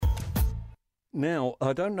Now,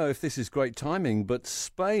 I don't know if this is great timing, but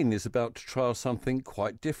Spain is about to trial something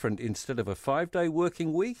quite different. Instead of a 5-day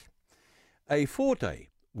working week, a 4-day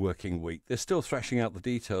working week. They're still thrashing out the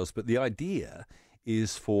details, but the idea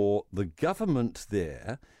is for the government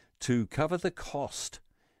there to cover the cost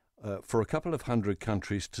for a couple of hundred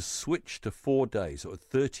countries to switch to 4 days or a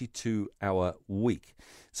 32-hour week.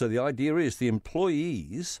 So the idea is the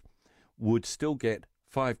employees would still get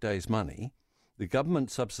 5 days' money. The government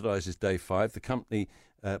subsidises day 5. The company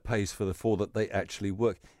pays for the 4 that they actually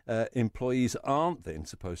work. Employees aren't then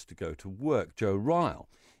supposed to go to work. Joe Ryle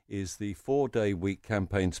is the 4-day week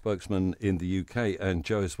campaign spokesman in the UK, and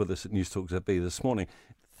Joe is with us at News Talk ZB this morning.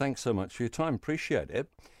 Thanks so much for your time. Appreciate it.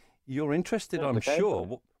 You're interested, I'm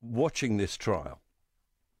sure, watching this trial.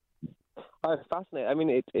 Oh, it's fascinating. I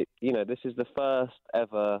mean, this is the first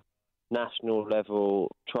ever national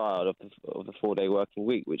level trial of the 4-day working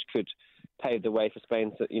week, which could pave the way for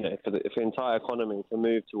Spain to, for the entire economy to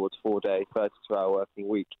move towards 4-day, 32-hour working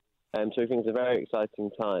week. So I think it's a very exciting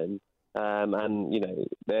time. And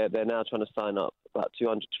they're now trying to sign up about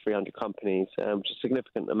 200 to 300 companies, which is a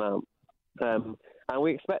significant amount. And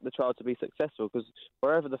we expect the trial to be successful because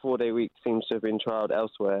wherever the 4-day week seems to have been trialled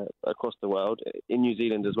elsewhere across the world, in New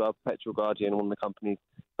Zealand as well, Perpetual Guardian, one of the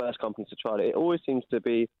first companies to trial it, it always seems to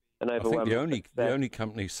be an overwhelming I think the only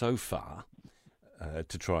company so far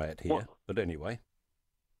to try it here. But anyway.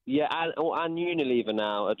 Yeah, and Unilever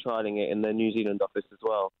now are trialling it in their New Zealand office as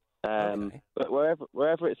well. But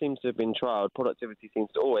wherever it seems to have been trialled, productivity seems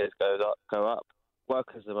to always go up.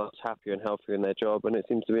 Workers are much happier and healthier in their job, and it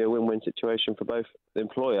seems to be a win-win situation for both the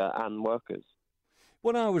employer and workers.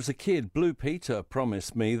 When I was a kid, Blue Peter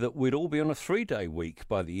promised me that we'd all be on a 3-day week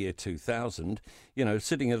by the year 2000,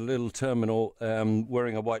 sitting at a little terminal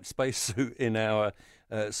wearing a white spacesuit in our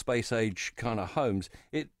space-age kind of homes.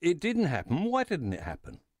 It didn't happen. Why didn't it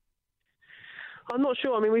happen? I'm not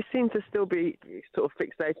sure. I mean, we seem to still be sort of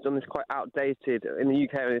fixated on this quite outdated, in the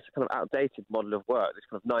UK, this kind of outdated model of work, this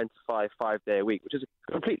kind of 9 to 5, 5-day a week, which is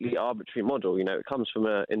a completely arbitrary model. It comes from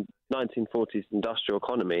a 1940s industrial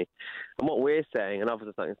economy. And what we're saying, and others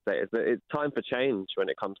are starting to say, is that it's time for change when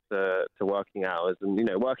it comes to working hours and,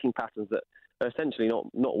 working patterns that are essentially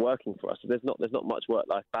not working for us. So there's not much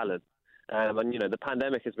work-life balance. And the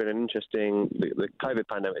pandemic has been the COVID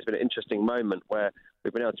pandemic has been an interesting moment where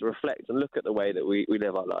we've been able to reflect and look at the way that we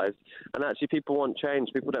live our lives. And actually, people want change.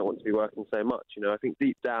 People don't want to be working so much. I think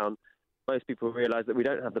deep down, most people realise that we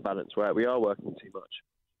don't have the balance where we are working too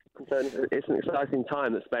much. So it's an exciting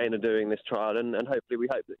time that Spain are doing this trial, and hopefully we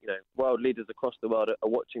hope that world leaders across the world are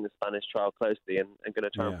watching the Spanish trial closely and going to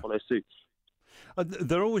try and follow suit.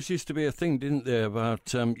 There always used to be a thing, didn't there,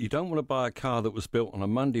 about you don't want to buy a car that was built on a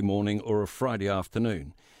Monday morning or a Friday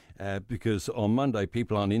afternoon because on Monday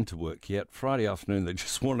people aren't into work yet. Friday afternoon they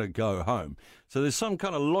just want to go home. So there's some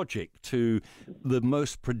kind of logic to the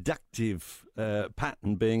most productive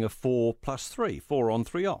pattern being a 4+3, 4 on,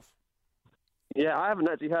 3 off. Yeah, I haven't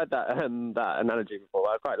actually heard that analogy before.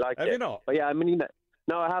 I quite like it. Have you not? But yeah, I mean,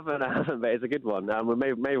 no, I haven't, but it's a good one.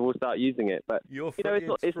 Maybe we'll start using it. But you're free,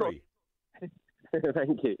 it's free.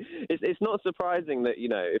 Thank you. It's not surprising that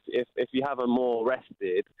if you have a more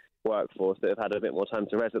rested workforce that have had a bit more time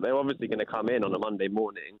to rest, that they're obviously going to come in on a Monday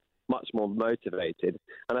morning much more motivated.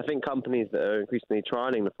 And I think companies that are increasingly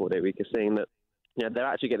trialing the 4-day week are seeing that they're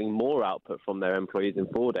actually getting more output from their employees in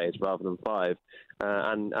 4 days rather than 5.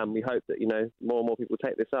 And we hope that more and more people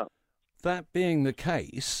take this up. That being the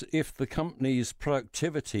case, if the company's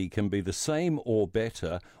productivity can be the same or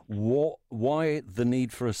better, why the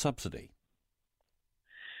need for a subsidy?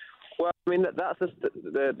 Well, I mean, that's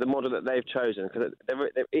the model that they've chosen because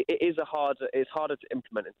it's harder to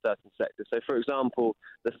implement in certain sectors. So, for example,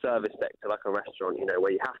 the service sector, like a restaurant,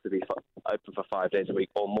 where you have to be open for 5 days a week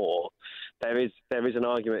or more, there is an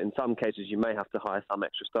argument in some cases you may have to hire some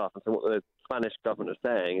extra staff. And so what the Spanish government are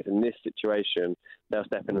saying is in this situation, they'll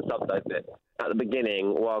step in and subsidise it at the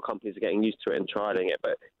beginning while companies are getting used to it and trialling it.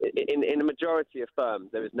 But in a majority of firms,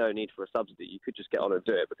 there is no need for a subsidy. You could just get on and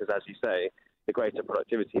do it because, as you say, the greater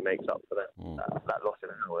productivity makes up for that loss in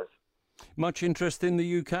hours. Much interest in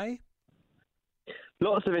the UK?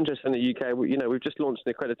 Lots of interest in the UK. We've just launched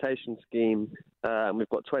an accreditation scheme. We've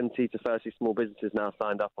got 20 to 30 small businesses now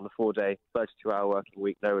signed up on a 4-day, 32-hour working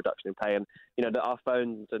week, no reduction in pay. And, our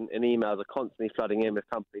phones and emails are constantly flooding in with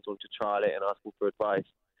companies wanting to trial it and asking for advice.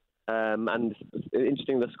 And it's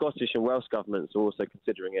interesting, the Scottish and Welsh governments are also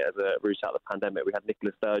considering it as a route out of the pandemic. We had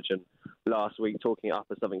Nicola Sturgeon last week talking it up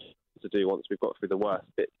as something to do once we've got through the worst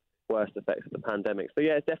effects of the pandemic. So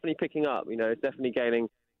yeah, it's definitely picking up. It's definitely gaining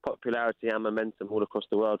popularity and momentum all across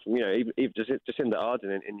the world. From even Jacinda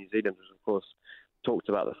Ardern in New Zealand was, of course, talked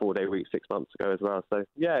about the 4-day week 6 months ago as well. So,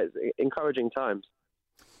 yeah, it's encouraging times.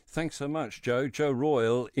 Thanks so much, Joe. Joe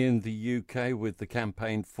Royle in the UK with the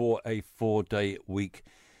campaign for a 4-day week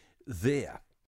there.